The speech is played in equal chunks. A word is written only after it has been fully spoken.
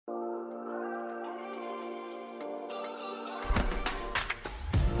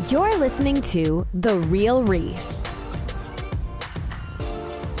You're listening to The Real Reese.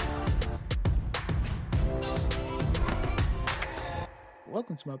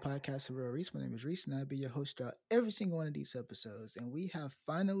 Welcome to my podcast, The Real Reese. My name is Reese, and I'll be your host throughout every single one of these episodes. And we have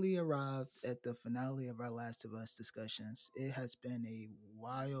finally arrived at the finale of our Last of Us discussions. It has been a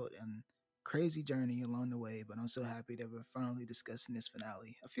wild and crazy journey along the way, but I'm so happy that we're finally discussing this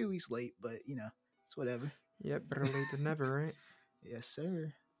finale. A few weeks late, but it's whatever. Yep, better late than never, right? Yes,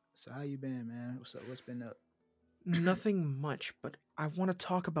 sir. So how you been, man? What's been up? Nothing much, but I want to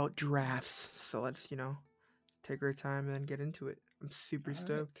talk about drafts. So let's, take our time and then get into it. I'm super All right.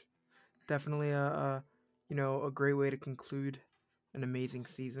 stoked. Definitely a great way to conclude an amazing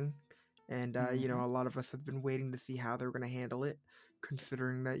season. And a lot of us have been waiting to see how they're going to handle it,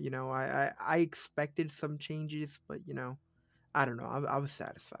 considering that, I expected some changes, but I don't know. I was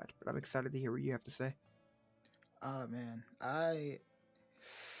satisfied, but I'm excited to hear what you have to say. Oh man,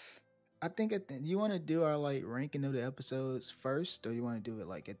 I think you want to do our ranking of the episodes first, or you want to do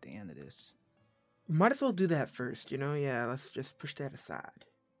it at the end of this? Might as well do that first, Yeah, let's just push that aside.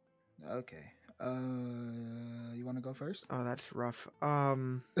 Okay. You want to go first? Oh, that's rough.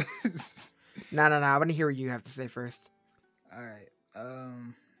 No. I want to hear what you have to say first. All right.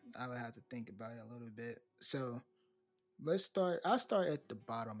 I would have to think about it a little bit. So let's start. I'll start at the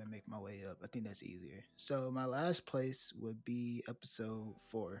bottom and make my way up. I think that's easier. So my last place would be episode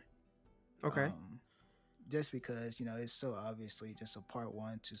 4. Okay. Just because it's so obviously just a part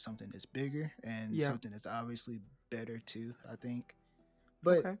 1 to something that's bigger and something that's obviously better too, I think.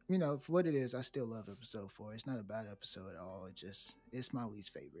 But for what it is, I still love episode 4. It's not a bad episode at all. It's my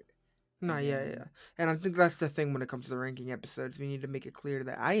least favorite. No, yeah. And I think that's the thing when it comes to ranking episodes. We need to make it clear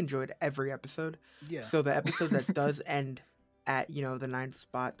that I enjoyed every episode. Yeah. So the episode that does end at, the 9th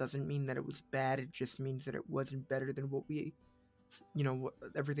spot doesn't mean that it was bad. It just means that it wasn't better than what we,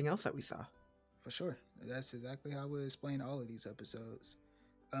 everything else that we saw. For sure. That's exactly how I would explain all of these episodes.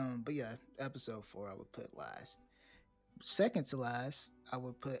 But yeah, episode 4 I would put last. Second to last, I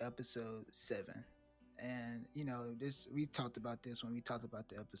would put episode 7. And we talked about this when we talked about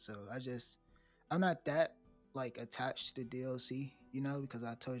the episode. I'm not that attached to DLC, because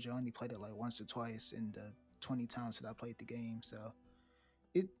I told you I only played it once or twice in the 20 times that I played the game. So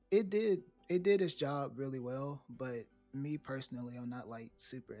it did its job really well, but me personally, I'm not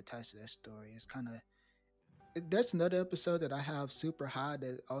super attached to that story. It's kind of, that's another episode that I have super high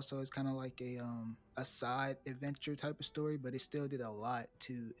that also is kind of a side adventure type of story, but it still did a lot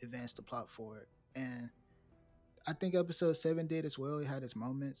to advance the plot forward. And I think episode 7 did as well. It had its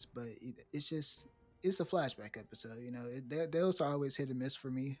moments, but it's a flashback episode. Those are always hit and miss for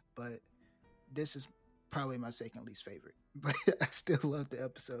me, but this is probably my second least favorite. But I still love the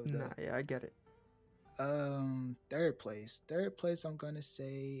episode though. Nah, yeah, I get it. Third place, I'm gonna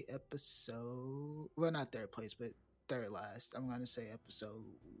say episode, well, not third place, but third last, I'm gonna say episode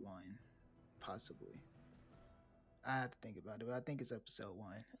 1, possibly. I have to think about it, but I think it's episode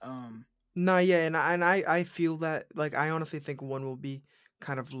 1. No, yeah, and I feel that, I honestly think 1 will be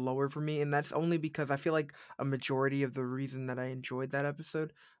kind of lower for me, and that's only because I feel like a majority of the reason that I enjoyed that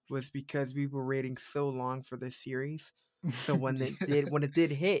episode was because we were waiting so long for this series. So when it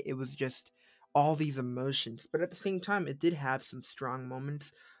did hit, it was just all these emotions. But at the same time, it did have some strong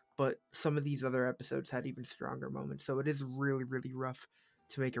moments, but some of these other episodes had even stronger moments. So it is really, really rough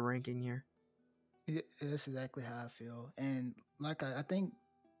to make a ranking here. Yeah, that's exactly how I feel. And I think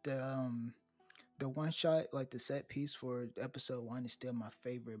the one shot, the set piece for episode 1 is still my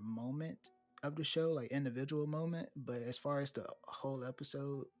favorite moment of the show, individual moment. But as far as the whole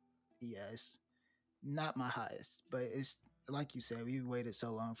episode, yeah, it's not my highest. But it's like you said, we waited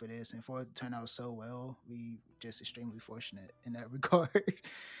so long for this, and for it to turn out so well, we just extremely fortunate in that regard.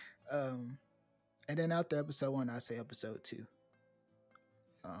 And then after episode 1, I say episode 2.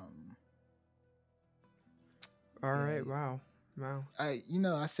 All right, wow.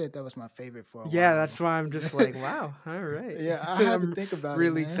 I said that was my favorite for a while. Yeah, that's why I'm just wow. All right. Yeah, I had to think about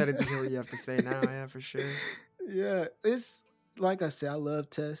really it. Really excited to hear what you have to say now. Yeah, for sure. Yeah, it's like I said, I love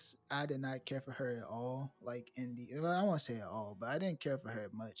Tess. I did not care for her at all. I won't say at all, but I didn't care for her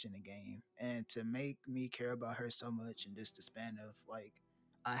much in the game. And to make me care about her so much in just the span of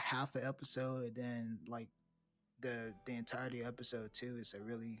a half an episode, and then the entirety of episode 2 is a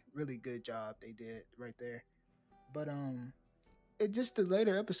really, really good job they did right there. But it just, the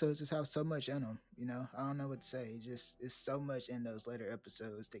later episodes just have so much in them. I don't know what to say. It's so much in those later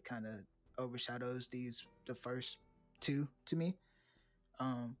episodes that kind of overshadows the first 2 to me.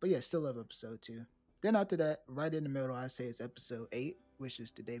 But yeah, still love episode 2. Then after that, right in the middle, I say it's episode 8, which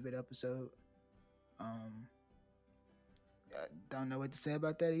is the David episode. I don't know what to say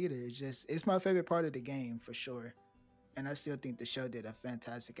about that either. It's my favorite part of the game for sure, and I still think the show did a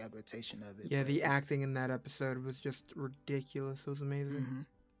fantastic adaptation of it. Yeah, But the it's acting in that episode was just ridiculous. It was amazing. hmm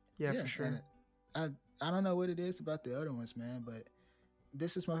Yeah, yeah, for sure. and I I don't know what it is about the other ones, man, but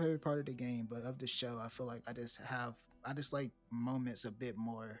this is my favorite part of the game. But of the show, I feel like I just like moments a bit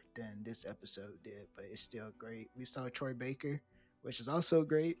more than this episode did, but it's still great. We saw Troy Baker, which is also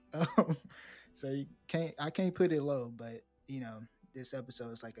great. So I can't put it low, but you know, this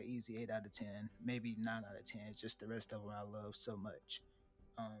episode is like an easy 8 out of 10, maybe 9 out of 10. It's just the rest of them I love so much.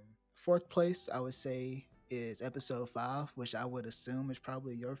 Fourth place, I would say, is episode 5, which I would assume is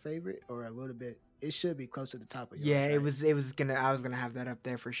probably your favorite, or a little bit. It should be close to the top of Yeah, yours, it right? was. It was gonna. I was gonna have that up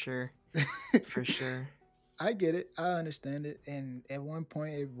there for sure. For sure. I get it. I understand it. And at one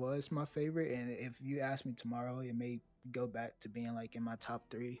point, it was my favorite. And if you ask me tomorrow, it may go back to being like in my top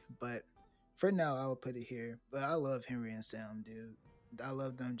 3. But for now, I will put it here. But I love Henry and Sam, dude. I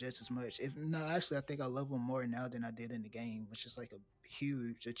love them just as much. If no, actually, I think I love them more now than I did in the game, which is like a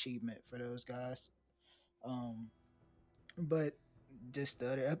huge achievement for those guys. Um, but just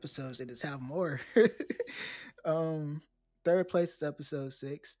the other episodes, they just have more. um, Third place is episode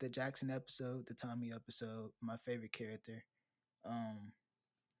 6, the Jackson episode, the Tommy episode. My favorite character. Um,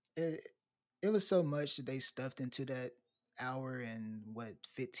 it it was so much that they stuffed into that hour and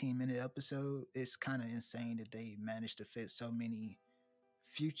 15-minute episode. It's kind of insane that they managed to fit so many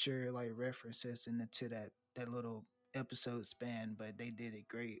future like references into that little episode span, but they did it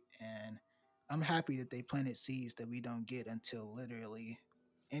great. And I'm happy that they planted seeds that we don't get until literally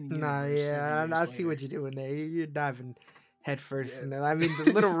in Nah, universe seven yeah, I years see what later. you're doing there. You're diving head first Yeah. in there. I mean, the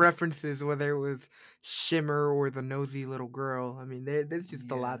little references, whether it was Shimmer or the nosy little girl. I mean, there's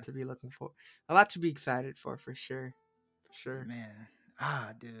just a Yeah, lot to be looking for, a lot to be excited for sure, for sure. man.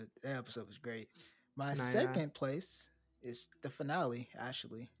 Dude, that episode was great. My Nah, yeah, second place is the finale,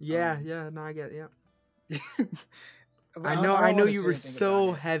 actually. yeah, yeah. No, I get, yeah. But I I don't know want to you say were anything about so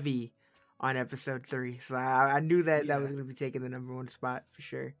it. heavy on episode 3, so I knew that that Yeah, was gonna be taking the number 1 spot for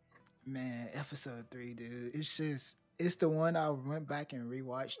sure. man, episode 3, dude. It's the one I went back and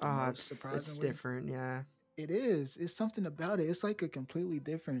rewatched the Ah, most, it's surprisingly. different, yeah. It is. It's something about it. It's like a completely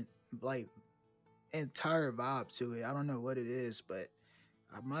different, like, entire vibe to it. I don't know what it is, but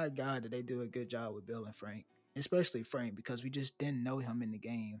my God, did they do a good job with Bill and Frank, especially Frank, because we just didn't know him in the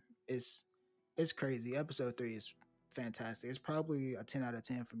game. It's crazy. Episode 3 is fantastic. It's probably a 10 out of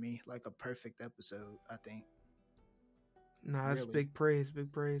 10 for me, like a perfect episode. I think. Nah, that's Really. big praise,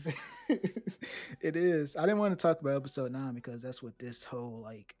 big praise. It is. I didn't want to talk about episode 9 because that's what this whole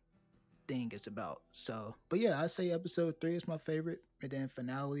like thing is about. So, but yeah, I say episode 3 is my favorite, and then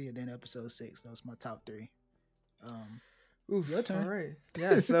finale, and then episode 6. Those my top 3. Oof. Your turn. All right.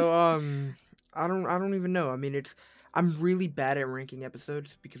 Yeah. So I don't even know. I mean, I'm really bad at ranking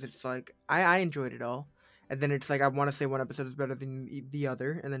episodes because it's like I enjoyed it all, and then it's like I want to say one episode is better than the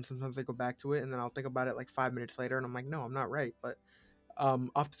other, and then sometimes I go back to it, and then I'll think about it like 5 minutes later, and I'm like, no, I'm not right. But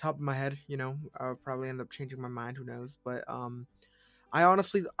off the top of my head, I'll probably end up changing my mind. Who knows? But I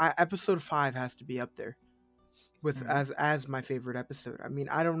honestly, episode 5 has to be up there with Mm, as my favorite episode. I mean,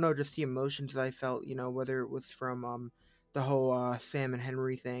 I don't know, just the emotions I felt, whether it was from the whole Sam and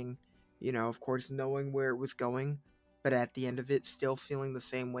Henry thing, of course knowing where it was going, but at the end of it still feeling the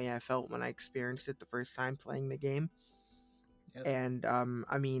same way I felt when I experienced it the first time playing the game. yep. And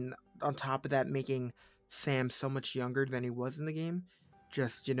I mean, on top of that, making Sam so much younger than he was in the game,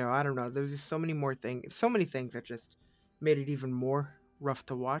 just I don't know, there's just so many things that just made it even more rough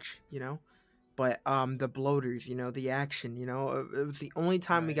to watch. But the bloaters, the action, it was the only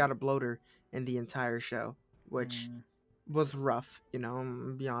time we Right. got a bloater in the entire show, which Mm, was rough. I'm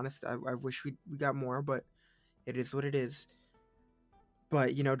gonna be honest. I wish we got more, but it is what it is.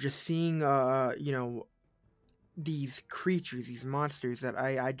 But just seeing these creatures, these monsters that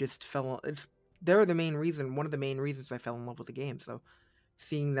I just they're the main reason, one of the main reasons I fell in love with the game. So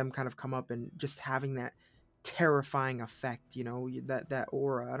seeing them kind of come up and just having that terrifying effect, that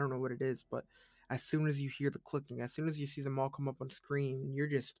aura, I don't know what it is, but as soon as you hear the clicking, as soon as you see them all come up on screen,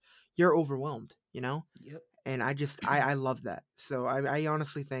 you're overwhelmed. yep. And I love that. So I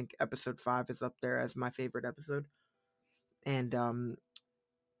honestly think episode 5 is up there as my favorite episode. And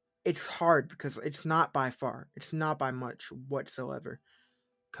it's hard because it's not by far, it's not by much whatsoever,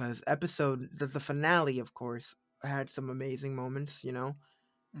 because the finale, of course, had some amazing moments.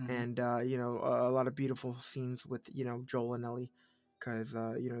 Hmm. And a lot of beautiful scenes with Joel and Ellie, because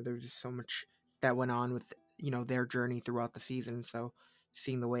there was just so much that went on with their journey throughout the season. So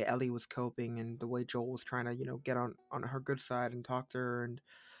seeing the way Ellie was coping and the way Joel was trying to get on her good side and talk to her, and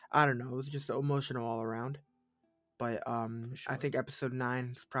I don't know, it was just emotional all around. but For I sure. think episode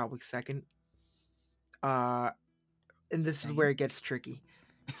 9 is probably second. And this is Dang. where it gets tricky.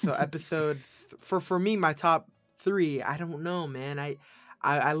 So for me, my top 3, I don't know, man.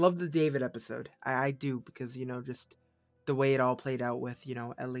 I love the David episode. I do, because just the way it all played out with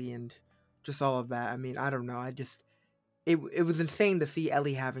Ellie and just all of that. I mean, I don't know. It was insane to see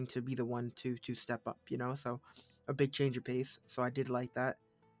Ellie having to be the one to step up. So a big change of pace. So I did like that.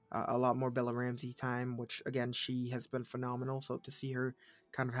 A lot more Bella Ramsey time, which again she has been phenomenal. So to see her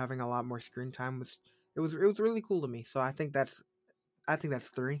kind of having a lot more screen time was really cool to me. So I think that's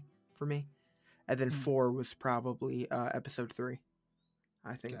 3 for me, and then 4 was probably episode 3.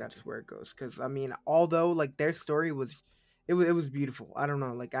 I think Gotcha. that's where it goes, because I mean, although like their story was it was beautiful. I don't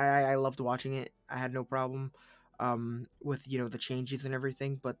know, like I loved watching it. I had no problem with the changes and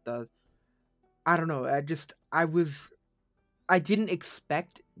everything, but I don't know. I didn't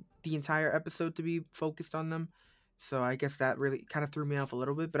expect the entire episode to be focused on them. So I guess that really kind of threw me off a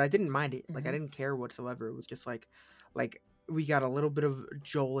little bit, but I didn't mind it. Like I didn't care whatsoever. It was just like we got a little bit of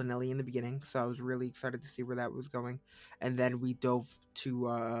Joel and Ellie in the beginning, so I was really excited to see where that was going. And then we dove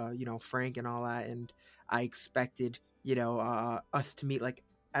to Frank and all that, and I expected us to meet like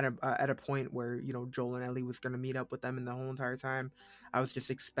at a point where Joel and Ellie was going to meet up with them, and the whole entire time I was just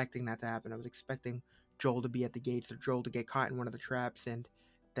expecting that to happen. I was expecting Joel to be at the gates, or Joel to get caught in one of the traps, and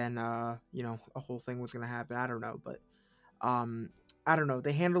then a whole thing was gonna happen. I don't know, but I don't know.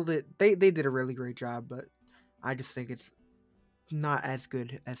 They handled it. They did a really great job, but I just think it's not as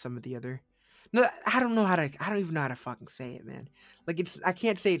good as some of the other. No, I don't even know how to fucking say it, man. Like I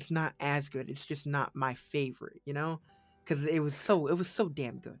can't say it's not as good. It's just not my favorite, because it was so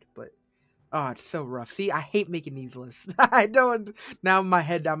damn good, but. Oh, it's so rough. See, I hate making these lists. I don't. Now in my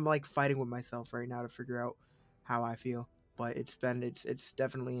head, I'm like fighting with myself right now to figure out how I feel. But it's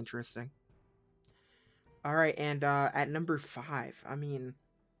definitely interesting. All right, and at number 5, I mean,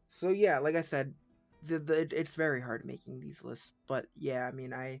 so yeah, like I said, it's very hard making these lists. But yeah, I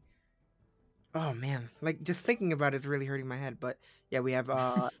mean, oh man, like just thinking about it is really hurting my head. But yeah, we have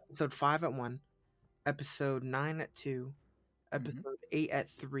episode 5 at 1, episode 9 at 2. Episode 8 at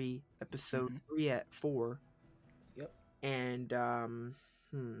 3, episode 3 at 4. Yep. And now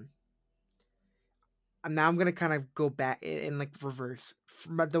I'm gonna kind of go back in like reverse.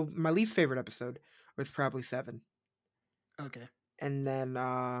 My least favorite episode was probably 7. Okay. And then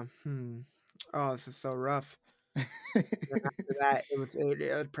oh, this is so rough. And after that,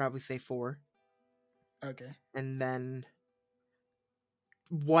 it would probably say 4. Okay. And then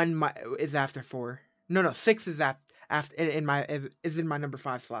 1 is after 4. No, 6 is after in my number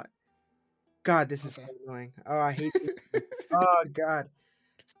 5 slot. God, this is so annoying. Oh, I hate this. Oh God.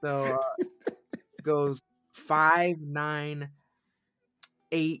 So it goes 5, 9,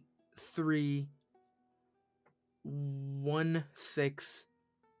 8, 3, 1, 6,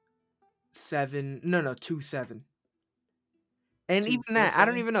 7. No, 2, 7. And 2, even 4, that, I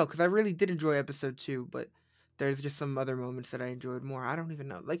don't 7? even know, because I really did enjoy episode 2, but there's just some other moments that I enjoyed more. I don't even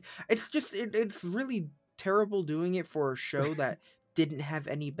know. Like it's just it's really terrible doing it for a show that didn't have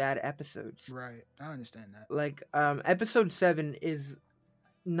any bad episodes. Right. I understand that. Like episode 7 is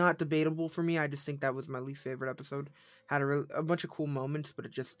not debatable for me. I just think that was my least favorite episode. Had a bunch of cool moments, but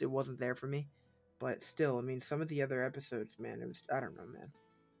it wasn't there for me. But still, I mean, some of the other episodes, man, I don't know, man.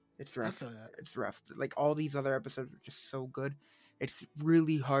 It's rough. I feel that. It's rough. Like all these other episodes are just so good. It's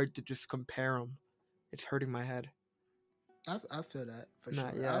really hard to just compare them. It's hurting my head. I feel that for Nah,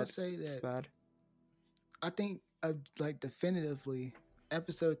 sure. yeah, I'll say that. It's bad. I think like definitively,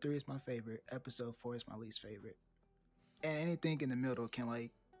 episode 3 is my favorite. Episode 4 is my least favorite. And anything in the middle can like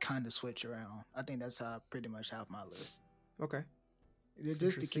kind of switch around. I think that's how I pretty much have my list. Okay.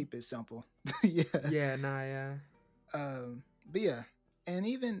 Just to keep it simple. Yeah. Yeah. Nah. Yeah. But yeah, and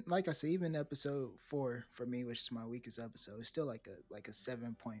even like I said, even episode 4 for me, which is my weakest episode, it's still like a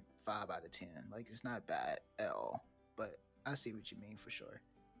 7.5 out of 10. Like it's not bad at all. But I see what you mean for sure.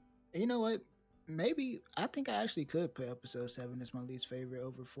 And you know what? Maybe I think I actually could put episode 7 as my least favorite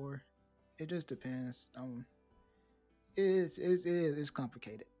over 4. It just depends. It's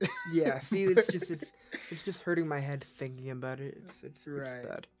complicated. Yeah. See, it's just hurting my head thinking about it. It's right.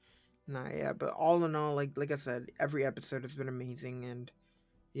 bad. Nah, yeah, but all in all, like I said, every episode has been amazing, and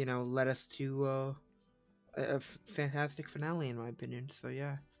led us to a fantastic finale, in my opinion. So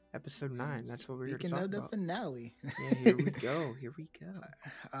yeah, episode 9. That's what we're here to talk about. Speaking of the finale. Yeah, here we go. Here we go.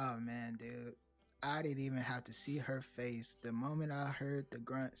 Oh man, dude. I didn't even have to see her face. The moment I heard the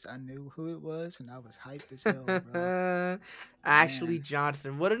grunts, I knew who it was, and I was hyped as hell, bro. Ashley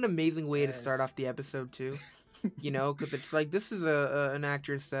Johnson. What an amazing way to start off the episode, too. Because it's like, this is an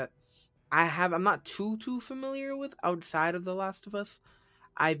actress that I'm not too familiar with outside of The Last of Us.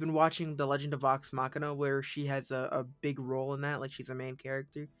 I've been watching The Legend of Vox Machina, where she has a big role in that, like she's a main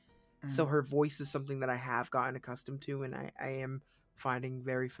character. So Mhm. her voice is something that I have gotten accustomed to, and I am finding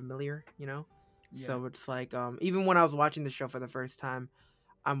very familiar, you know? Yeah. So it's like, even when I was watching the show for the first time,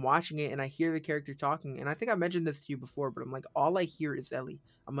 I'm watching it and I hear the character talking, and I think I mentioned this to you before, but I'm like, all I hear is Ellie.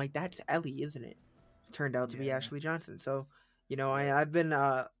 I'm like, that's Ellie, isn't it? Turned out to be Yeah. Ashley Johnson. So, you know, Yep. I've been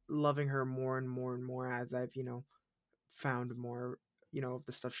loving her more and more and more as I've, you know, found more, you know, of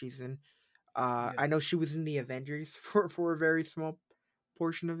the stuff she's in. Yep. I know she was in the Avengers for a very small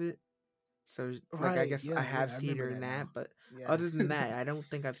portion of it. So, like, I Right. guess I Yeah. have Yeah. I seen remember her in that that, now. but Yeah. other than that, I don't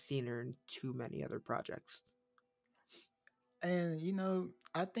think I've seen her in too many other projects. And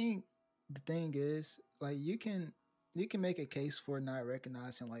I think the thing is, like, you can make a case for not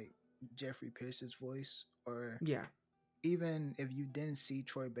recognizing like Jeffrey Pierce's voice, or Yeah. even if you didn't see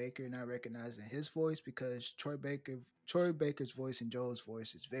Troy Baker, not recognizing his voice, because Troy Baker's voice and Joel's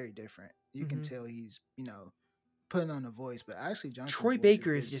voice is very different. You can hmm tell he's putting on a voice, but Ashley Johnson's Troy voice is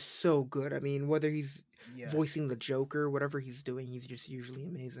Baker is is just so good. I mean, whether he's yeah. voicing the Joker, whatever he's doing, he's just usually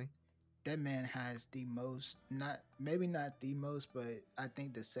amazing. That man has the most, not maybe not the most, but I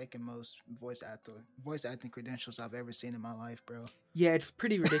think the second most voice acting credentials I've ever seen in my life, bro. Yeah, it's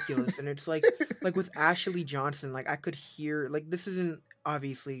pretty ridiculous, and it's like with Ashley Johnson, like I could hear, like, this isn't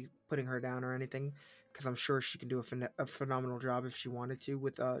obviously putting her down or anything, because I'm sure she can do a phenomenal job if she wanted to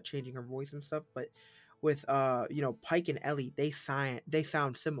with changing her voice and stuff. But with you know, Pike and Ellie, they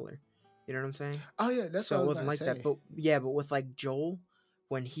sound similar. You know what I'm saying? Oh yeah, that's what So I it was about wasn't to like that. say. But yeah, but with like Joel,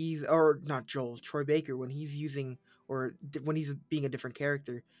 when he's, or not Joel, Troy Baker, when he's using, or when he's being a different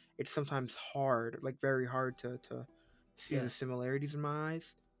character, it's sometimes hard, like very hard to see Yeah, the similarities in my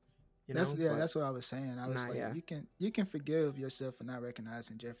eyes, you know. But that's what I was saying. I was nah, like, yeah, you can forgive yourself for not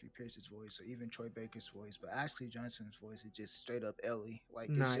recognizing Jeffrey Pierce's voice or even Troy Baker's voice, but Ashley Johnson's voice is just straight up Ellie.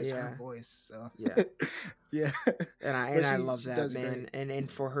 Like, it's nah, just her yeah, voice. So yeah. yeah, And I but and I she love she that, does man. great.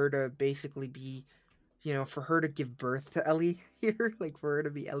 And for her to basically be, you know, for her to give birth to Ellie here, like for her to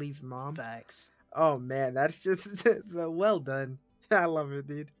be Ellie's mom. Facts. Oh man, that's just well done. I love it,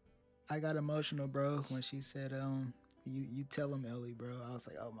 dude. I got emotional, bro, when she said, you tell him, Ellie, bro. I was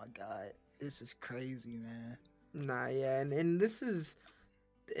like, oh my god, this is crazy, man. Nah, yeah, and this is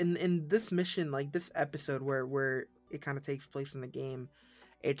in this mission, like this episode where it kind of takes place in the game.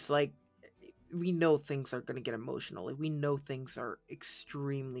 It's like we know things are gonna get emotional. Like we know things are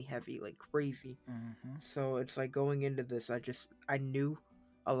extremely heavy, like crazy. Mm-hmm. So it's like going into this, I knew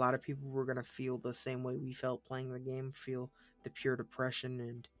a lot of people were gonna feel the same way we felt playing the game, feel the pure depression,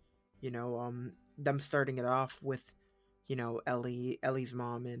 and you know, them starting it off with, you know, Ellie's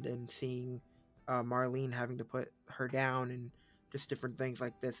mom, and seeing Marlene having to put her down, and just different things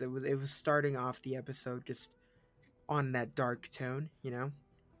like this. It was starting off the episode just on that dark tone, you know,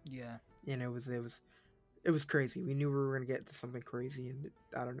 Yeah. and it was crazy. We knew we were gonna get to something crazy, and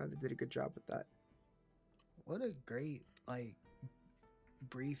I don't know, they did a good job with that. What a great, like,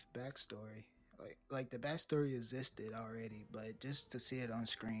 brief backstory. Like the backstory existed already, but just to see it on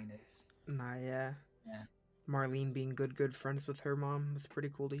screen is, Nah, yeah. yeah. Marlene being good friends with her mom was pretty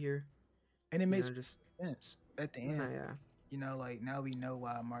cool to hear. And it You makes know, just sense at the nah, end. yeah. Like, now we know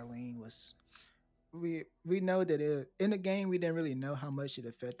why Marlene was. We know that in the game we didn't really know how much it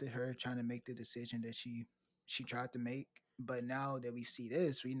affected her trying to make the decision that she tried to make. But now that we see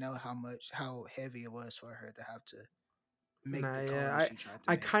this, we know how heavy it was for her to have to make Nah, the call yeah. that I she tried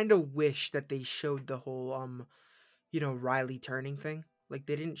to I make. kind of wish that they showed the whole you know, Riley turning thing. Like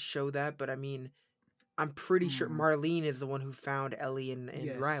they didn't show that, but I mean, I'm pretty sure Mm, Marlene is the one who found Ellie and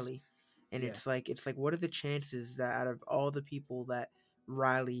yes. Riley. And Yeah. it's like what are the chances that out of all the people that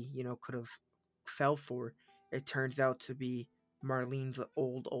Riley, you know, could have fell for, it turns out to be Marlene's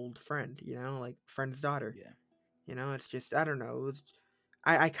old friend, you know, like friend's daughter. Yeah. You know, it's just I don't know. It was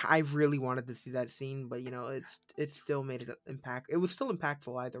I really wanted to see that scene, but you know, it still made it impact. It was still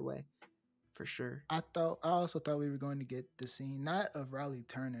impactful either way, for sure. I also thought we were going to get the scene not of Riley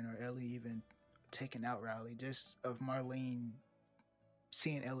turning or Ellie even taking out Riley, just of Marlene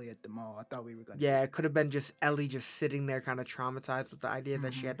seeing Ellie at the mall. I thought we were going to Yeah, get. it could have been just Ellie just sitting there, kind of traumatized with the idea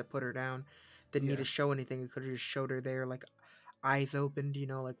that she Hmm. had to put her down. Didn't need Yeah. to show anything. It could have just showed her there, like eyes opened, you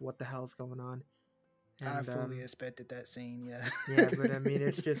know, like what the hell's going on. I And fully expected that scene. Yeah. yeah, but I mean,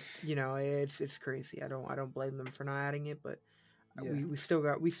 it's just you know, it's crazy. I don't blame them for not adding it, but Yeah. we still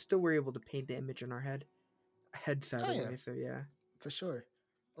were able to paint the image in our heads Oh either yeah, way. So yeah. for sure.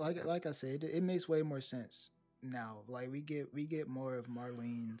 Like I said, it makes way more sense now. Like, we get more of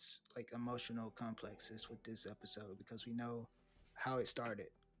Marlene's like emotional complexes with this episode because we know how it started.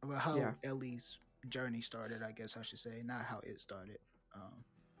 Well, how Yeah. Ellie's journey started, I guess I should say, not how it started.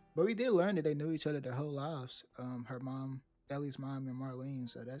 But we did learn that they knew each other their whole lives. Her mom, Ellie's mom, and Marlene.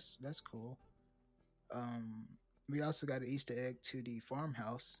 So that's cool. Um, we also got an Easter egg to the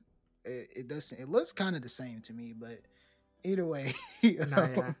farmhouse. It doesn't. It looks kind of the same to me, but either way, Nah,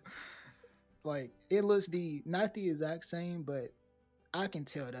 yeah. like it looks the not the exact same, but I can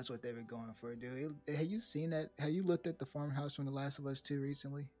tell that's what they were going for, dude. Have you seen that? Have you looked at the farmhouse from The Last of Us 2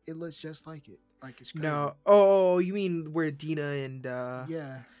 recently? It looks just like it. Like it's crazy. No. Oh, you mean where Dina and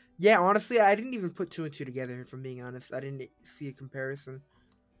Yeah, yeah, honestly, I didn't even put two and two together, if I'm being honest. I didn't see a comparison.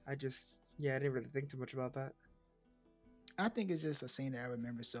 I just yeah, I didn't really think too much about that. I think it's just a scene that I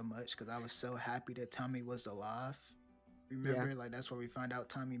remember so much because I was so happy that Tommy was alive. Yeah. Remember, like that's where we found out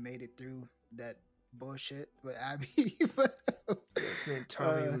Tommy made it through that bullshit with Abby. But, Yes, man,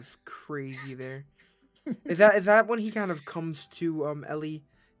 Tommy uh, was crazy there. Is that when he kind of comes to Ellie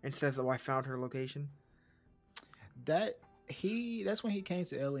and says, "Oh, I found her location"? that that's when he came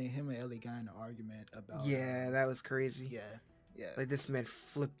to Ellie and him and Ellie got in an argument about Yeah, that was crazy. yeah, yeah. Like this man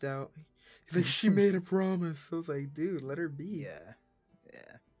flipped out. He's like, "She made a promise." I was like, "Dude, let her be." Yeah,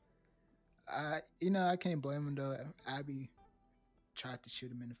 yeah. I can't blame him though. Abby tried to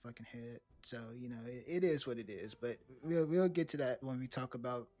shoot him in the fucking head, so it is what it is. But we'll get to that when we talk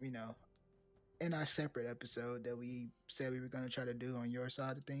about in our separate episode that we said we were gonna try to do on your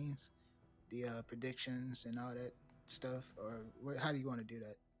side of things, the predictions and all that stuff. Or how do you want to do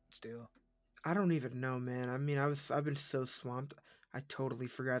that? Still, I don't even know, man. I mean, I've been so swamped. I totally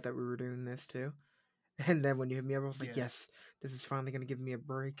forgot that we were doing this too. And then when you hit me up, I was like, yeah, "Yes, this is finally gonna give me a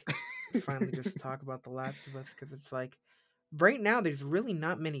break. Finally, just talk about The Last of Us," because it's like right now there's really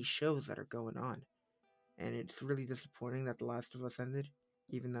not many shows that are going on, and it's really disappointing that The Last of Us ended.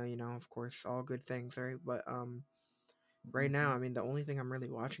 Even though of course, all good things, right? But right now, hmm I mean, the only thing I'm really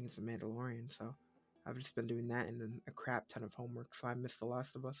watching is The Mandalorian, so I've just been doing that and then a crap ton of homework, so I missed The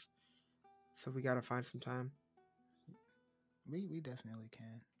Last of Us. So we gotta find some time. we definitely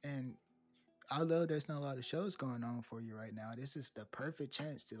can. And although there's not a lot of shows going on for you right now, this is the perfect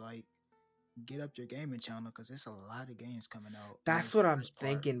chance to like get up your gaming channel because there's a lot of games coming out in That's this what I'm first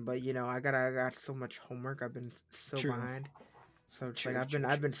part. thinking, but I got so much homework. I've been so True, behind. So it's like true, I've true, been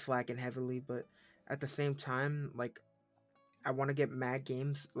I've true. been slacking heavily, but at the same time, like I want to get mad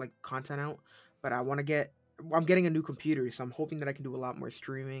games like content out, but I'm getting a new computer, so I'm hoping that I can do a lot more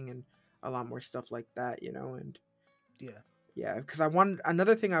streaming and a lot more stuff like that, and Yeah. yeah, because I wanted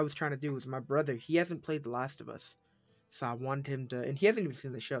another thing I was trying to do was my brother. He hasn't played The Last of Us, so I wanted him to, and he hasn't even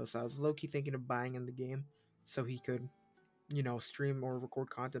seen the show. So I was low key thinking of buying him the game so he could, stream or record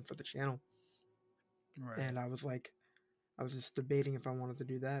content for the channel. Right. And I was just debating if I wanted to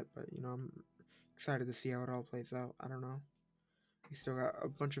do that, but I'm excited to see how it all plays out. I don't know. We still got a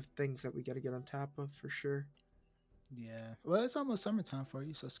bunch of things that we got to get on top of for sure. Yeah. Well, it's almost summertime for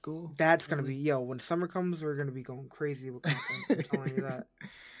you, so school, That's gonna be family. when summer comes, we're gonna be going crazy with content. I'm telling you that.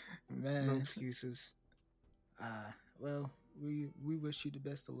 No Man. excuses. Well, we wish you the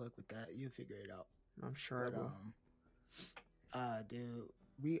best of luck with that. You'll figure it out. I'm sure I But will.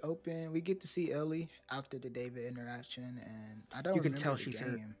 dude, we get to see Ellie after the David interaction, and I don't You can remember tell the she's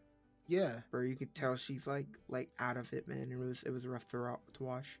hurt, game. Yeah. bro. You could tell she's like out of it, man. It was rough to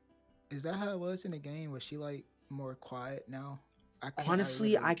watch. Is that how it was in the game? Was she like more quiet now? I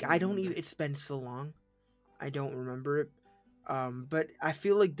Honestly, literally can't I don't even. remember. It's been so long. I don't remember it. But I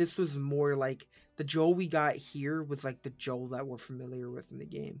feel like this was more like the Joel we got here was like the Joel that we're familiar with in the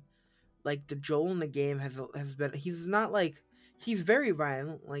game. Like the Joel in the game has been. He's not like he's very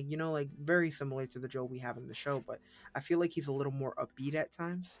violent, like like very similar to the Joel we have in the show. But I feel like he's a little more upbeat at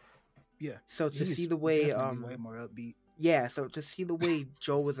times. Yeah. So to see He's the way definitely way more upbeat. yeah, so to see the way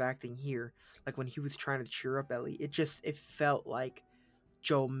Joel was acting here, like when he was trying to cheer up Ellie, it felt like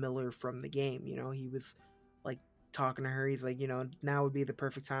Joel Miller from the game. He was like talking to her. He's like, now would be the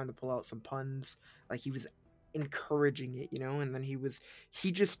perfect time to pull out some puns. Like he was encouraging it, and then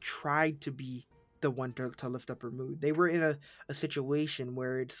he just tried to be the one to lift up her mood. They were in a situation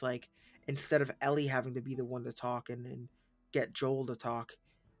where it's like instead of Ellie having to be the one to talk and get Joel to talk,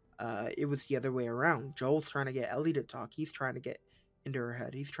 it was the other way around. Joel's trying to get Ellie to talk. He's trying to get into her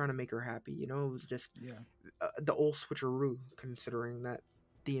head. He's trying to make her happy. It was just Yeah. the old switcheroo, considering that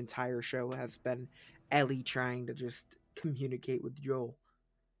the entire show has been Ellie trying to just communicate with Joel.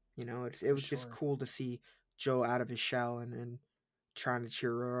 It For was just sure. cool to see Joel out of his shell and trying to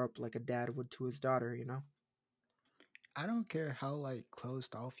cheer her up like a dad would to his daughter. I don't care how like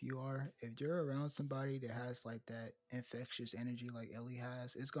closed off you are. If you're around somebody that has like that infectious energy like Ellie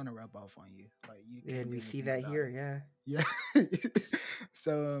has, it's gonna rub off on you. Like you can't And do we see anything that about here, it. yeah. Yeah.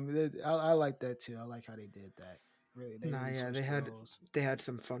 So I like that too. I like how they did that. Really, they Nah, really yeah, switched the roles. they had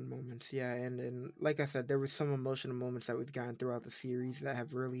some fun moments, yeah, and like I said, there was some emotional moments that we've gotten throughout the series that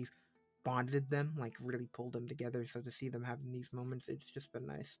have really bonded them, like really pulled them together. So to see them having these moments, it's just been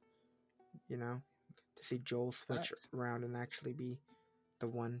nice, you know, to see Joel switch Facts. around and actually be the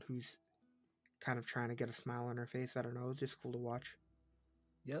one who's kind of trying to get a smile on her face. I don't know, it's just cool to watch.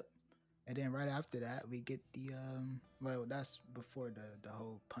 Yep. And then right after that, we get the well, that's before the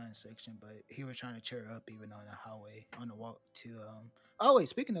whole pun section, but he was trying to cheer her up even on the highway on the walk to Oh wait,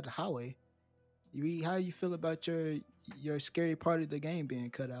 speaking of the highway, how do you feel about your scary part of the game being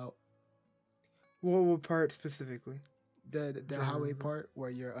cut out? What part specifically? I'm The trying to highway remember. part where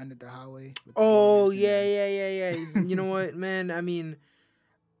you're under the highway with the Oh buildings and yeah, the yeah, yeah, yeah. You know what, man? I mean,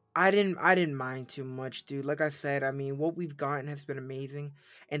 I didn't mind too much, dude. Like I said, I mean, what we've gotten has been amazing,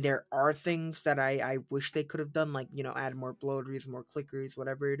 and there are things that I wish they could have done, like add more bloaters, more clickers,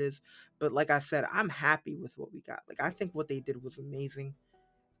 whatever it is. But like I said, I'm happy with what we got. Like I think what they did was amazing,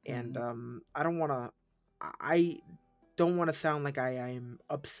 and Mhm. I don't want to sound like I'm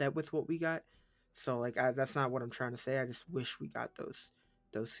upset with what we got. So like that's not what I'm trying to say. I just wish we got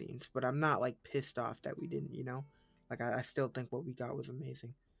those scenes, but I'm not like pissed off that we didn't. Like I still think what we got was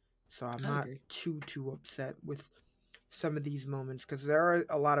amazing. So I'm I not agree. too upset with some of these moments because there are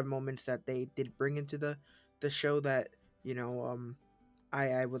a lot of moments that they did bring into the show that you know um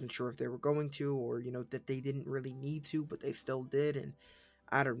I wasn't sure if they were going to or that they didn't really need to, but they still did, and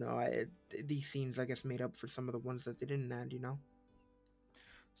I don't know. These scenes, I guess, made up for some of the ones that they didn't add.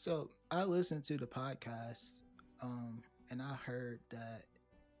 So I listened to the podcast, and I heard that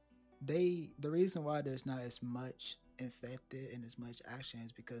the reason why there's not as much infected and as much action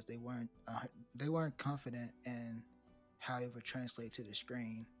is because they weren't confident in how it would translate to the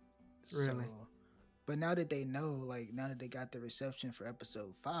screen. Really. So, but now that they know, like now that they got the reception for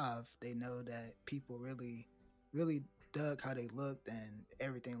episode 5, they know that people really dug how they looked and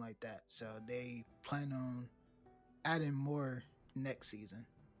everything like that. So they plan on adding more next season.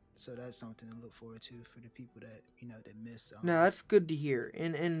 So that's something to look forward to for the people that that miss. No, that's good to hear,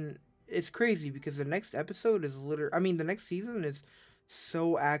 and it's crazy because the next episode is literally. I mean, the next season is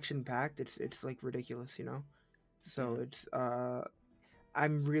so action packed. It's like ridiculous. So Yeah,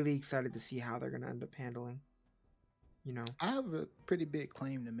 I'm really excited to see how they're gonna end up handling. You know. I have a pretty big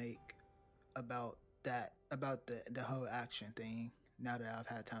claim to make about about the whole action thing. Now that I've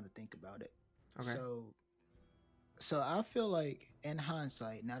had time to think about it, Okay. so I feel like in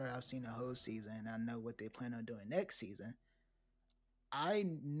hindsight, now that I've seen the whole season, and I know what they plan on doing next season. I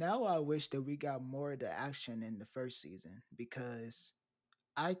wish that we got more of the action in the first season because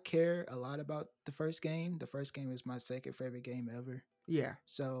I care a lot about the first game. The first game is my second favorite game ever. Yeah.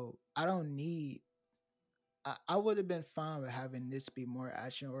 So I don't need. I would have been fine with having this be more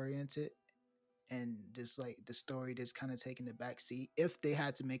action oriented and just like the story just kind of taking the back seat if they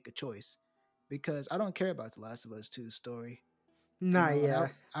had to make a choice. Because I don't care about the Last of Us 2 story, Nah. and Yeah.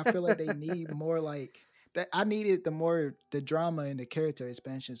 I feel like they need more like that. I needed the drama and the character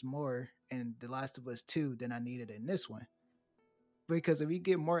expansions more in the Last of Us 2 than I needed in this one. Because if we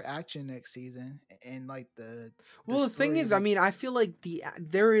get more action next season and like the Well, the thing story is, I like mean, I feel like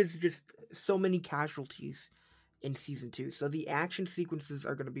there is just so many casualties in season 2, so the action sequences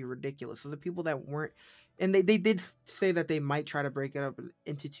are going to be ridiculous. So the people that weren't, and they did say that they might try to break it up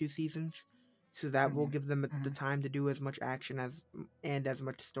into 2 seasons, so that will mhm, give them the mhm. time to do as much action and as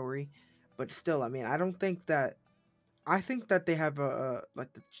much story. But still, I mean, I don't think that. I think that they have like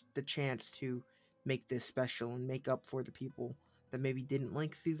the chance to make this special and make up for the people that maybe didn't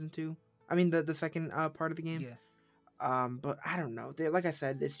like season 2. I mean, the second part of the game. Yeah. But I don't know. Like I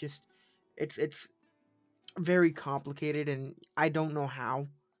said, it's very complicated, and I don't know how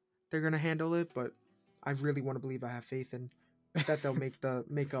they're gonna handle it. But I really want to believe I have faith in that they'll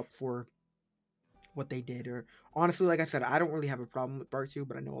make up for what they did. Or honestly, like I said, I don't really have a problem with part 2,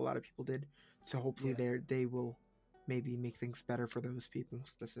 but I know a lot of people did. So hopefully Yeah. they will maybe make things better for those people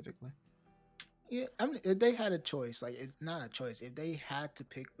specifically. Yeah, I mean, if they had a choice, like not a choice, if they had to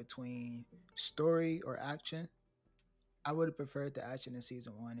pick between story or action, I would have preferred the action in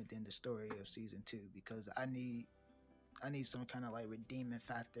season 1 and then the story of season 2 because I need some kind of like redeeming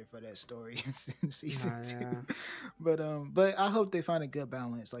factor for that story in season Nah, 2. yeah, But I hope they find a good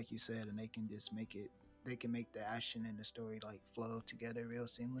balance, like you said, and they can just make it. They can make the action and the story like flow together real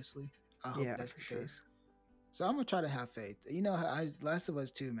seamlessly. I hope yeah, that's for the sure. case. So I'm gonna try to have faith. You know, Last of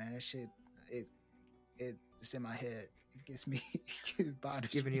Us 2, man, that shit, it it's in my head. It gets me. It bothers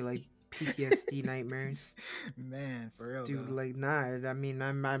Giving me. you like PTSD nightmares. Man, for real Dude, though. like, nah, I mean,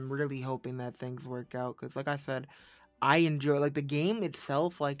 I'm really hoping that things work out, because like I said, I enjoy, like, the game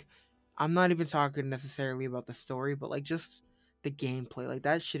itself. Like, I'm not even talking necessarily about the story, but like just the gameplay, like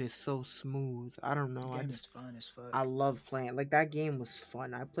that shit is so smooth. I don't The know, game is fun as I fuck. love playing, like, that game was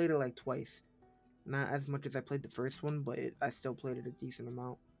fun. I played it like twice, not as much as I played the first one, but I still played it a decent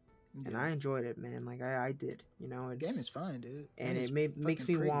amount, and Yeah. I enjoyed it, man. Like, I did, you know. The game is fun, dude. And And it it's makes fucking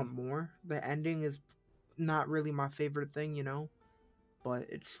me pretty. want more. The ending is not really my favorite thing, you know, but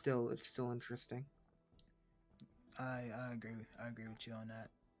it's still interesting. I agree. I agree with you on that.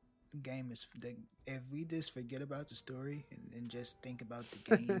 The game is if we just forget about the story and just think about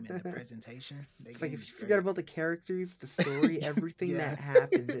the game and the presentation, the It's game like, if is you great. forget about the characters, the story, everything Yeah. that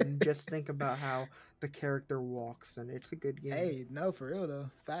happened, and just think about how the character walks, and it's a good game. Hey, no, for real though.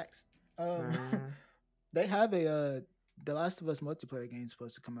 Facts. Nah. They have a The Last of Us multiplayer game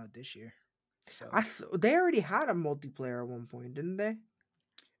supposed to come out this year. So They already had a multiplayer at one point, didn't they?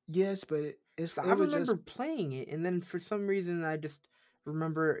 yes, but So I it was remember just playing it, and then for some reason I just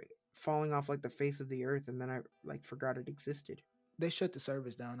remember falling off like the face of the earth, and then I like forgot it existed. they shut the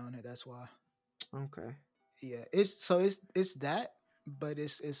service down on it. That's why. Okay. Yeah, it's that, but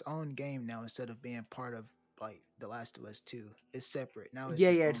it's its own game now instead of being part of like The Last of Us 2. It's separate now. It's Yeah,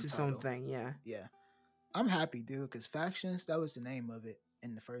 its yeah, own it's its own title. thing. Yeah. Yeah, I'm happy, dude, because Factions, that was the name of it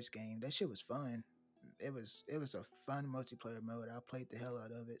in the first game. That shit was fun. It was a fun multiplayer mode. I played the hell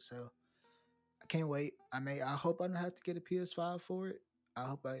out of it. So I can't wait. I hope I don't have to get a PS5 for it. I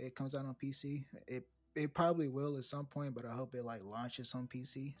hope it comes out on PC. It probably will at some point, but I hope it like launches on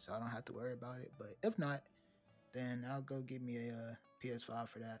PC so I don't have to worry about it. But if not, then I'll go get me a PS5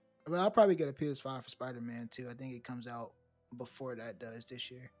 for that. Well, I'll probably get a PS5 for Spider-Man too. I think it comes out before that does this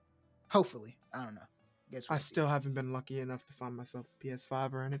year. Hopefully, I don't know. Guess I we'll see. still haven't been lucky enough to find myself a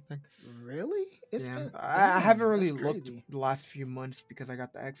PS5 or anything. Really? It's Yeah, been. I haven't Damn, really that's looked crazy. the last few months because I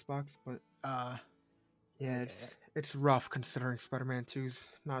got the Xbox, but Uh, yeah, it's rough considering Spider-Man 2's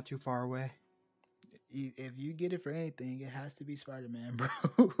not too far away. if you get it for anything, it has to be Spider-Man,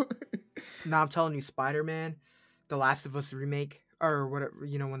 bro. Now I'm telling you, Spider-Man, The Last of Us remake, or whatever,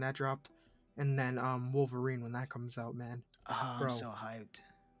 you know, when that dropped, and then Wolverine when that comes out, man. Oh, Bro. I'm so hyped.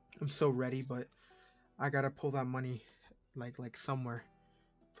 I'm so ready, but I gotta pull that money like somewhere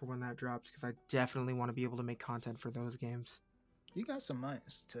for when that drops, because I definitely want to be able to make content for those games. You got some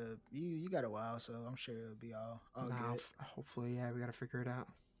months to you got a while, so I'm sure it'll be all good. Hopefully, yeah, we gotta figure it out.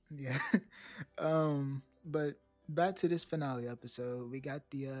 Yeah. But back to this finale episode, we got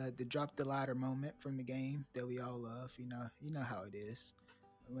the drop the ladder moment from the game that we all love. You know how it is.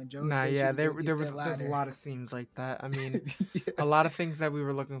 When Joe Nah, takes yeah, you to go get there's that a ladder. lot of scenes like that. I mean, Yeah. a lot of things that we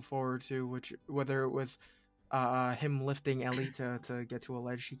were looking forward to, which whether it was him lifting Ellie to get to a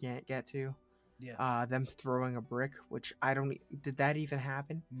ledge she can't get to, Yeah. them throwing a brick, which did that even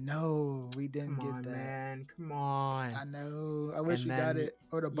happen? No, we didn't Come get on, that. man, come on. I know. I wish And we got then- it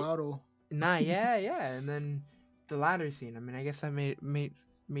or the bottle. Nah, yeah, and then the ladder scene. I mean, I guess that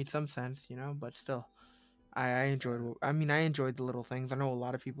made some sense, you know, but still, I enjoyed. I mean, I enjoyed the little things. I know a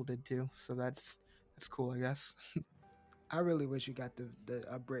lot of people did too, so that's cool, I guess. I really wish we got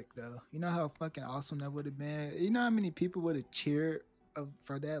a brick though. You know how fucking awesome that would have been. You know how many people would have cheered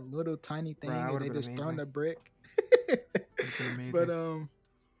for that little tiny thing, Bro, that and they would've just been thrown amazing. a brick. been amazing.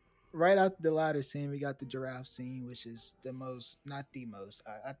 But right after the ladder scene, we got the giraffe scene, which is not the most.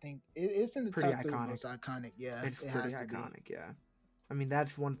 I think it's in the Pretty top 3 iconic. most iconic. Yeah, It's it pretty has to be. iconic, yeah. I mean,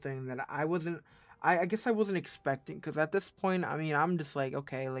 that's one thing that I wasn't. I guess I wasn't expecting, because at this point, I mean, I'm just like,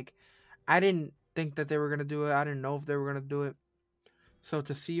 okay, like, I didn't think that they were gonna do it. I didn't know if they were gonna do it. So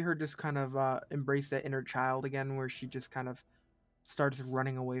to see her just kind of embrace that inner child again, where she just kind of starts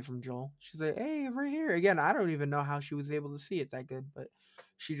running away from Joel. She's like, "Hey, right here." Again, I don't even know how she was able to see it that good, but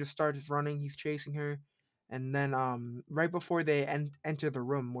she just starts running. He's chasing her, and then right before they enter the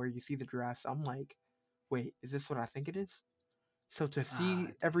room where you see the giraffes, I'm like, "Wait, is this what I think it is?" So to see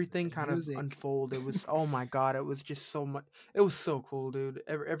Dude, everything the kind of music. unfold, it was, oh my god, it was just so much. It was so cool, dude.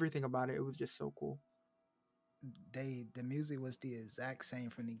 Everything about it was just so cool. The music was the exact same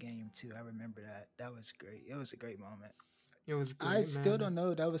from the game too. I remember that. That was great. It was a great moment. It was great, I still man. don't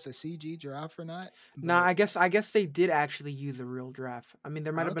know if that was a CG giraffe or not. Nah, but- I guess they did actually use a real giraffe. I mean,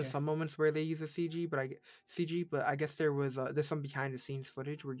 there might have been okay. some moments where they use a CG, but I guess there's some behind the scenes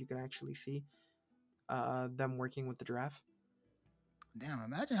footage where you can actually see them working with the giraffe. Damn,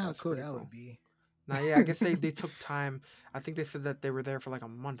 imagine So how that's cool pretty that cool. would be. Nah, yeah, I guess they took time. I think they said that they were there for like a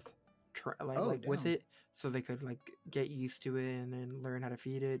month, with damn. it, so they could like get used to it and then learn how to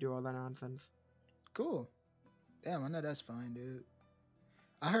feed it, do all that nonsense. Cool. Damn, I know that's fine, dude.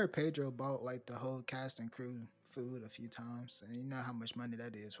 I heard Pedro bought like the whole cast and crew food a few times, and you know how much money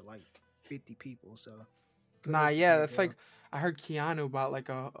that is for like 50 people. So Nah, kudos to yeah, that's Pedro. like I heard Keanu bought like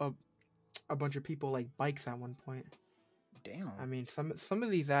a bunch of people like bikes at one point. Damn. I mean, some of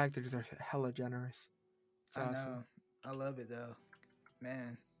these actors are hella generous. It's I awesome. know. I love it though,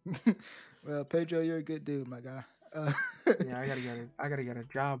 man. Well, Pedro, you're a good dude, my guy. Yeah, I gotta get a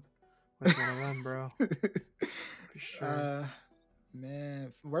job with one of them, bro. For sure.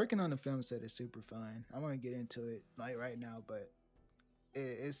 Man, working on the film set is super fun. I want to get into it like right now, but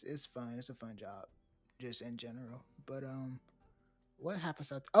it's fun. It's a fun job, just in general. But what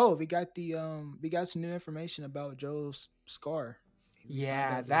happens after? Oh, we got some new information about Joel's scar. We found Yeah,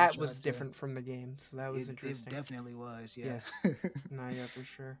 out he that tried was to- different from the game, so that was It interesting. definitely was, yeah. Yes. Nah, yeah, for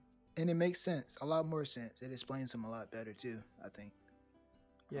sure. And it makes sense, a lot more sense. It explains him a lot better too, I think.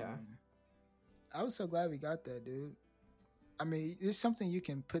 Yeah. I was so glad we got that, dude. I mean, it's something you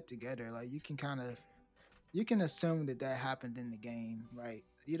can put together. Like you can assume that happened in the game, right?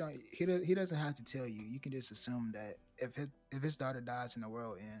 You don't. He doesn't have to tell you. You can just assume that if his daughter dies and the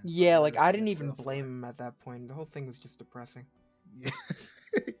world ends. Yeah, what like else I do you didn't even feel for? blame him at that point. The whole thing was just depressing. Yeah,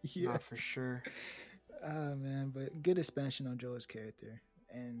 yeah. Nah, for sure. Man, but good expansion on Joel's character,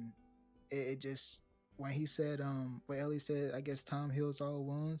 and it just when he said what Ellie said, I guess time heals all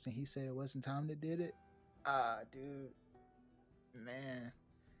wounds, and he said it wasn't time that did it. Dude, man,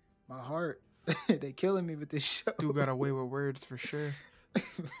 my heart. They killing me with this show. Dude got away with words for sure.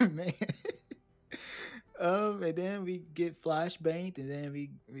 Man. And then we get flashbanged, and then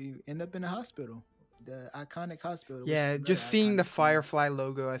we end up in the hospital, the iconic hospital. which is Yeah, another just seeing the iconic scene. Firefly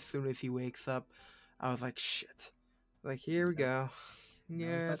logo as soon as he wakes up, I was like, shit. Like, here we go. Now Yeah,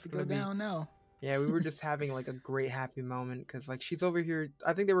 it's about it's to go gonna be. down now. Yeah, we were just having like a great happy moment because like she's over here.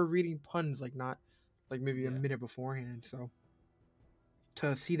 I think they were reading puns, like not like maybe a Yeah. minute beforehand. So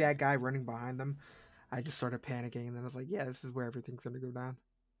to see that guy running behind them, I just started panicking, and then I was like, yeah, this is where everything's gonna go down.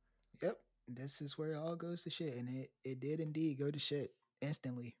 Yep, this is where it all goes to shit, and it did indeed go to shit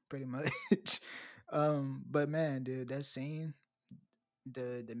instantly, pretty much. But man, dude, that scene,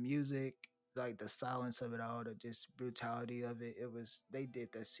 the music, like the silence of it all, the just brutality of it, they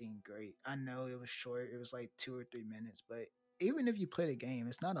did that scene great. I know it was short, it was like 2 or 3 minutes, but even if you play the game,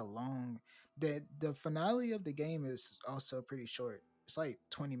 it's not a long. The finale of the game is also pretty short. It's like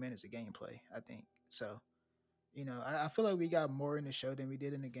 20 minutes of gameplay, I think. So, I feel like we got more in the show than we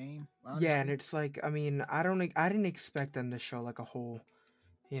did in the game. Honestly. Yeah, and it's like, I mean, I didn't expect them to show like a whole,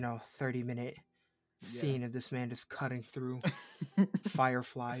 30-minute scene of this man just cutting through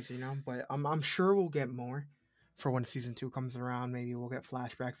fireflies, But I'm sure we'll get more for when season 2 comes around. Maybe we'll get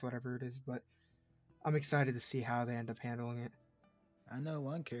flashbacks, whatever it is. But I'm excited to see how they end up handling it. I know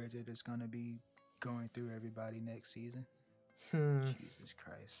one character that's gonna be going through everybody next season. Jesus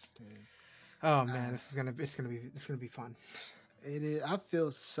Christ, dude. Oh man, it's gonna be fun. It is. I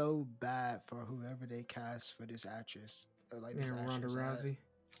feel so bad for whoever they cast for this actress. Like this Ronda actress. Rousey.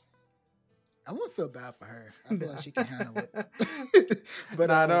 I wouldn't feel bad for her. I feel like she can handle it. But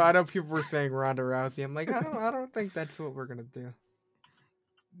no, I know people were saying Ronda Rousey. I'm like, I don't think that's what we're gonna do.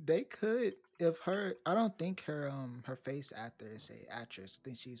 They could if her. I don't think her face actor is a actress. I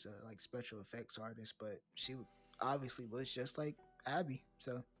think she's a like special effects artist, but she obviously looks just like Abby.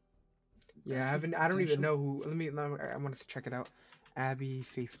 So yeah, I don't even know who. I want to check it out. Abby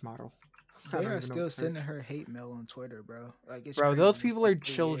face model. They are still sending her hate mail on Twitter, bro. Like, it's bro, crazy. those It's people been are 3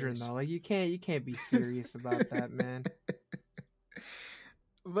 children years. though. Like you can't be serious about that, man.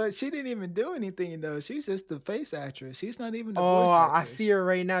 But she didn't even do anything though. She's just the face actress. She's not even the Oh, voice I actress. see her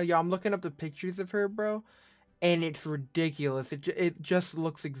right now. Yo, I'm looking up the pictures of her, bro, and it's ridiculous. It just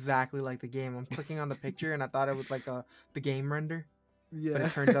looks exactly like the game. I'm clicking on the picture, and I thought it was like the game render. Yeah. But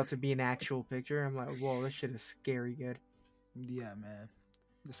it turns out to be an actual picture. I'm like, whoa, this shit is scary good. Yeah, man.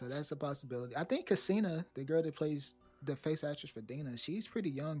 So that's a possibility. I think Casina, the girl that plays the face actress for Dina, she's pretty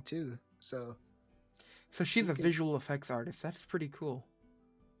young too. So she's she a could- visual effects artist. That's pretty cool.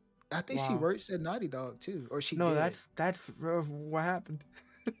 I think she Wow. works at Naughty Dog too, or she No, did. that's what happened.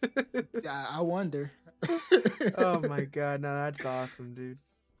 I wonder. Oh my god, no, that's awesome, dude.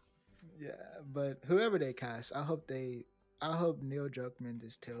 Yeah, but whoever they cast, I hope Neil Druckmann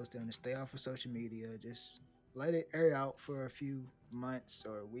just tells them to stay off of social media. Just let it air out for a few months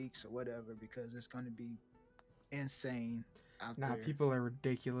or weeks or whatever, because it's going to be insane out Nah, there. people are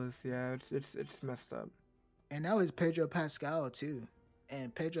ridiculous. Yeah, it's messed up. And that was Pedro Pascal too.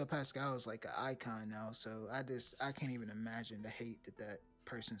 And Pedro Pascal is like an icon now, so I can't even imagine the hate that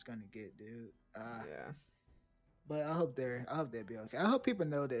person's gonna get, dude. Yeah. But I hope they'll be okay. I hope people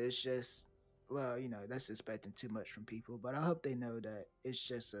know that it's just well, that's expecting too much from people, but I hope they know that it's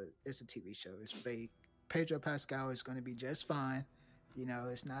a TV show. It's fake. Pedro Pascal is going to be just fine.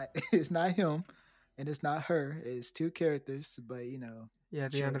 It's not it's not him, and it's not her. It's two characters, but Yeah,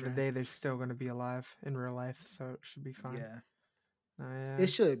 at the end of the children. day, they're still gonna be alive in real life, so it should be fine. Yeah, Yeah, it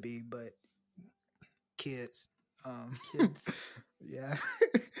should be, but kids. kids. Yeah.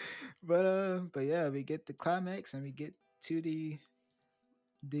 But yeah, we get the climax and we get to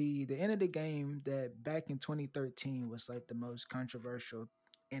the end of the game that back in 2013 was like the most controversial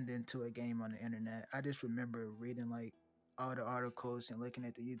ending to a game on the internet. I just remember reading like all the articles and looking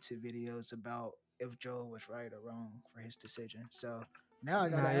at the YouTube videos about if Joel was right or wrong for his decision. So now I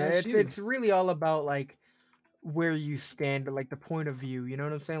gotta Nah, yeah, ask you. it's really all about like where you stand, or like the point of view. You know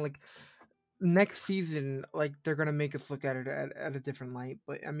what I'm saying? Like next season, like they're gonna make us look at it at a different light.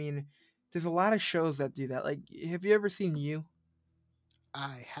 But I mean, there's a lot of shows that do that. Like, have you ever seen You?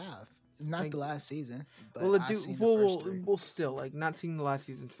 I have not Like, the last season, but well, it I've do. seen the Well, first three. well, still, like not seeing the last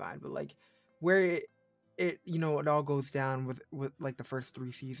season's fine, but like where it all goes down with like the first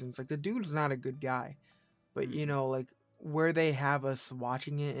 3 seasons. Like the dude's not a good guy, but Mm, like where they have us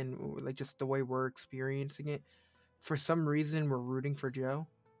watching it and like just the way we're experiencing it, for some reason we're rooting for Joe,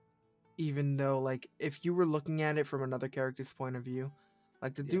 even though like if you were looking at it from another character's point of view,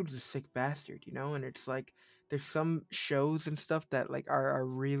 like the yeah, dude's a sick bastard, and it's like there's some shows and stuff that like are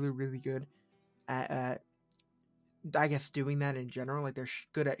really really good at I guess doing that in general. Like they're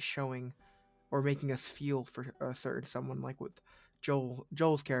good at showing or making us feel for a certain someone. Like with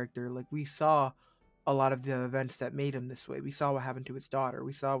Joel's character, like we saw a lot of the events that made him this way. We saw what happened to his daughter.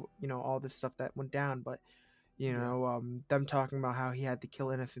 We saw all this stuff that went down, but yeah. them talking about how he had to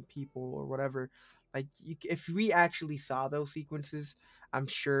kill innocent people or whatever. Like if we actually saw those sequences, I'm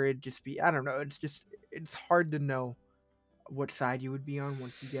sure it'd just be, I don't know, it's hard to know what side you would be on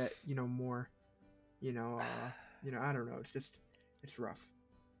once you get more you know I don't know, it's rough.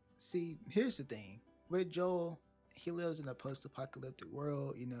 See, here's the thing with Joel. He lives in a post-apocalyptic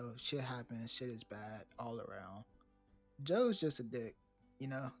world. Shit happens. Shit is bad all around. Joe's just a dick.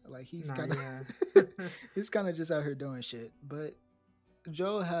 Like he's Nah, kind of yeah. he's kind of just out here doing shit. But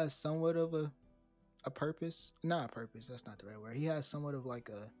Joe has somewhat of a purpose. Not a purpose. That's not the right word. He has somewhat of like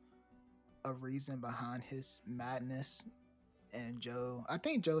a reason behind his madness. And Joe, I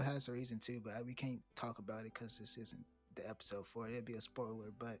think Joe has a reason too, but we can't talk about it because this isn't the episode for it. It'd be a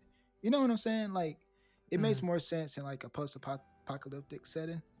spoiler, but you know what I'm saying? Like, it makes Mhm. more sense in like a post-apocalyptic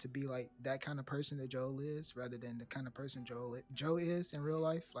setting to be like that kind of person that Joel is, rather than the kind of person Joe is in real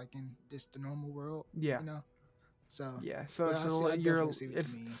life, like in just the normal world. Yeah. You know. So Yeah, so but it's I definitely see what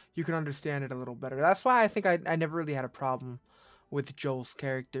it's you mean. you can understand it a little better. That's why I think I never really had a problem with Joel's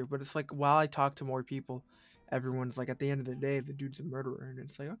character, but it's like while I talk to more people, everyone's like at the end of the day the dude's a murderer, and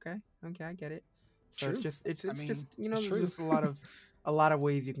it's like okay, I get it. So it's True. just it's I it's just mean, it's there's true. just a lot of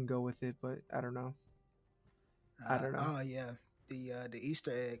ways you can go with it, but I don't know. I don't know. Oh yeah, the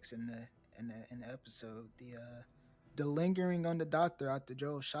Easter eggs in the episode, the lingering on the doctor after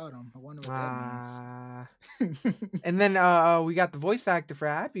Joel shot him. I wonder what Ah, that means. and then we got the voice actor for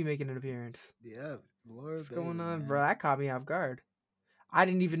Happy making an appearance. Yeah, Laura What's going Bailey, on, bro? man. That caught me off guard. I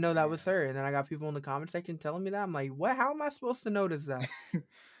didn't even know that was Yeah, her, and then I got people in the comment section telling me that. I'm like, what? How am I supposed to notice that?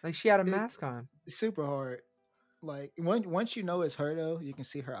 Like she had a it mask on. super hard. Like once you know it's her though, you can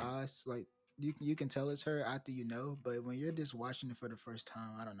see her eyes. Like you can tell it's her after you know. But when you're just watching it for the first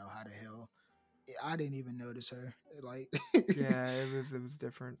time, I don't know how the hell. I didn't even notice her. Like Yeah, it was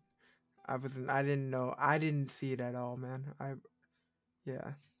different. I didn't know. I didn't see it at all, man.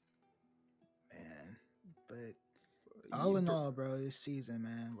 Yeah. man. But all in all, bro, this season,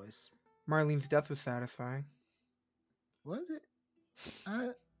 man, Marlene's death was satisfying. was it? I,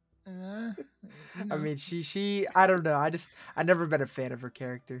 uh, you I know. mean, she I don't know. I never been a fan of her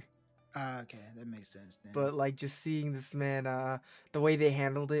character. Okay, that makes sense then. But like just seeing this man, the way they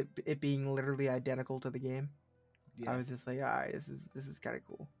handled it being literally identical to the game, I Yeah, was just like, all right, this is kind of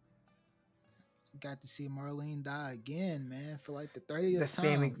cool. got to see Marlene die again, man, for like the The 30th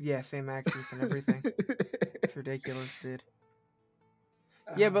same, time. same actress and everything. It's ridiculous, dude.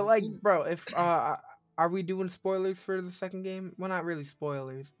 Yeah, but like, You- bro, if are we doing spoilers for the second game? Well, not really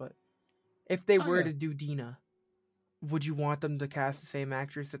spoilers, but if they oh were yeah, to do Dina, would you want them to cast the same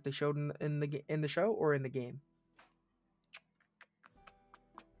actress that they showed in the show or in the game?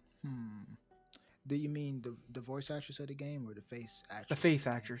 hmm. Do you mean the voice actress of the game or the face actress? The of face the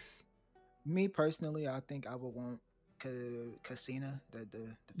game? actress. Me personally, I think I would want Casina, the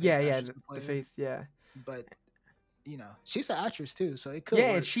face Yeah, actress the to play her. face. Yeah, But she's an actress too, so it could.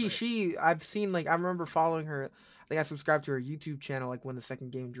 Yeah, work, and she I've seen, like, I remember following her. Like, I subscribed to her YouTube channel, like, when the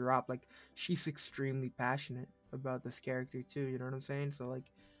second game dropped. Like, she's extremely passionate about this character too. You know what I'm saying? So, like,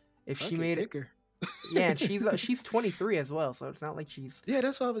 if she made it, her. yeah, and she's 23 as well, so it's not like she's, Yeah,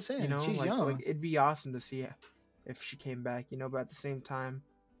 that's what I was saying. She's like, young. like, it'd be awesome to see if she came back, but at the same time,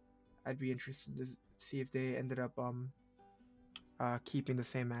 I'd be interested to see if they ended up keeping the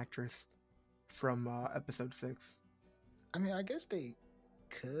same actress from episode 6. I mean, I guess they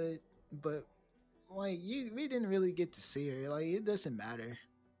could, but like we didn't really get to see her. Like, it doesn't matter,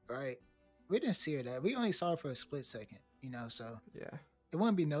 right? We didn't see her that. We only saw her for a split second, so Yeah. it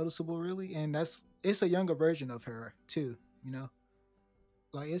wouldn't be noticeable really. And it's a younger version of her too,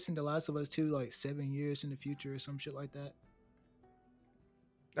 Like, isn't The Last of Us 2 like 7 years in the future or some shit like that?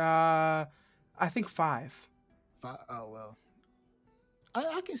 I think 5. Oh well,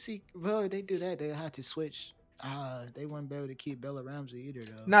 I can see. Well, if they do that, they have to switch. They wouldn't be able to keep Bella Ramsey either,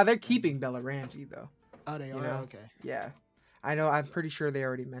 though. Nah, they're keeping Bella Ramsey though. Oh, they are. Okay. Yeah, I know. I'm pretty sure they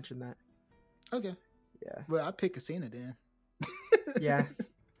already mentioned that. Okay. Yeah. Well, I pick Casina then. Yeah.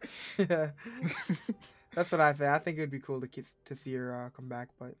 That's what I think. I think it would be cool to see her come back,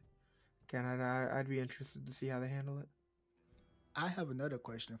 but again, I'd be interested to see how they handle it. I have another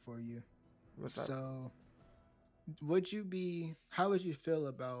question for you. What's up? So, how would you feel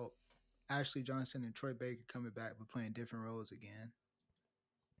about Ashley Johnson and Troy Baker coming back but playing different roles again?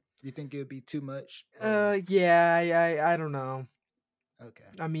 You think it would be too much? Yeah, I don't know. Okay.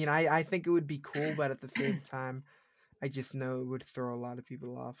 I mean, I think it would be cool, but at the same time, I just know it would throw a lot of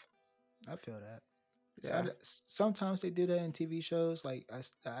people off. I feel that. Yeah. So sometimes they do that in TV shows. Like,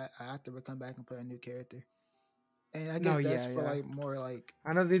 I actor would come back and play a new character, and I guess that's for like more like.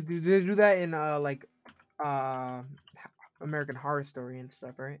 I know they do that in like American Horror Story and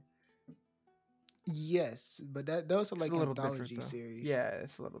stuff, right? Yes, but those are like anthology series. Yeah,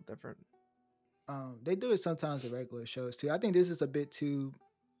 it's a little different. They do it sometimes in regular shows too. I think this is a bit too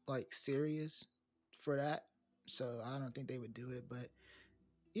like serious for that, so I don't think they would do it. But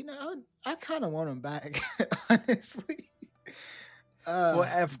I kind of want them back, honestly. Well,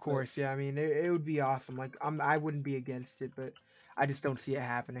 of course, yeah. I mean, it would be awesome. Like, I wouldn't be against it, but I just don't see it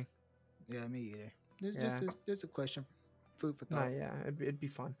happening. Yeah, me either. Just a question, food for thought. No, yeah, it'd be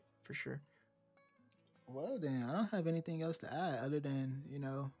fun for sure. Well, then I don't have anything else to add other than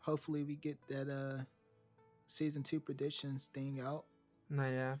hopefully we get that season 2 predictions thing out. No,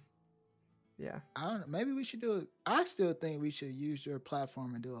 yeah. I don't know. Maybe we should do it. I still think we should use your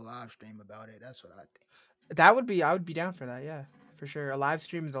platform and do a live stream about it. That's what I think. I would be down for that. Yeah, for sure. A live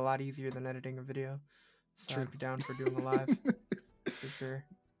stream is a lot easier than editing a video, so True. I'd be down for doing a live for sure.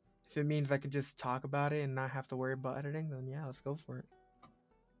 If it means I can just talk about it and not have to worry about editing, then yeah, let's go for it.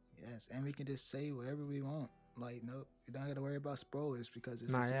 Yes, and we can just say whatever we want. Like, nope, you don't got to worry about spoilers because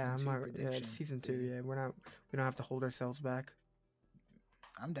it's it's season 2. Yeah, we don't have to hold ourselves back.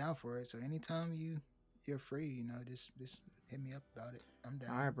 I'm down for it. So anytime you're free, just hit me up about it. I'm down.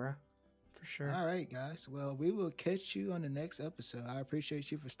 All right, bro. For sure. All right, guys. Well, we will catch you on the next episode. I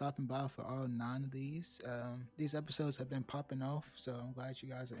appreciate you for stopping by for all 9 of these. These episodes have been popping off, so I'm glad you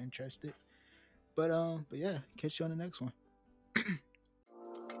guys are interested. But yeah, catch you on the next one.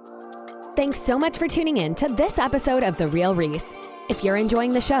 Thanks so much for tuning in to this episode of The Real Reese. If you're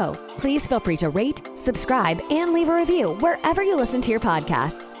enjoying the show, please feel free to rate, subscribe, and leave a review wherever you listen to your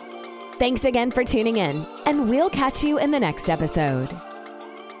podcasts. Thanks again for tuning in, and we'll catch you in the next episode.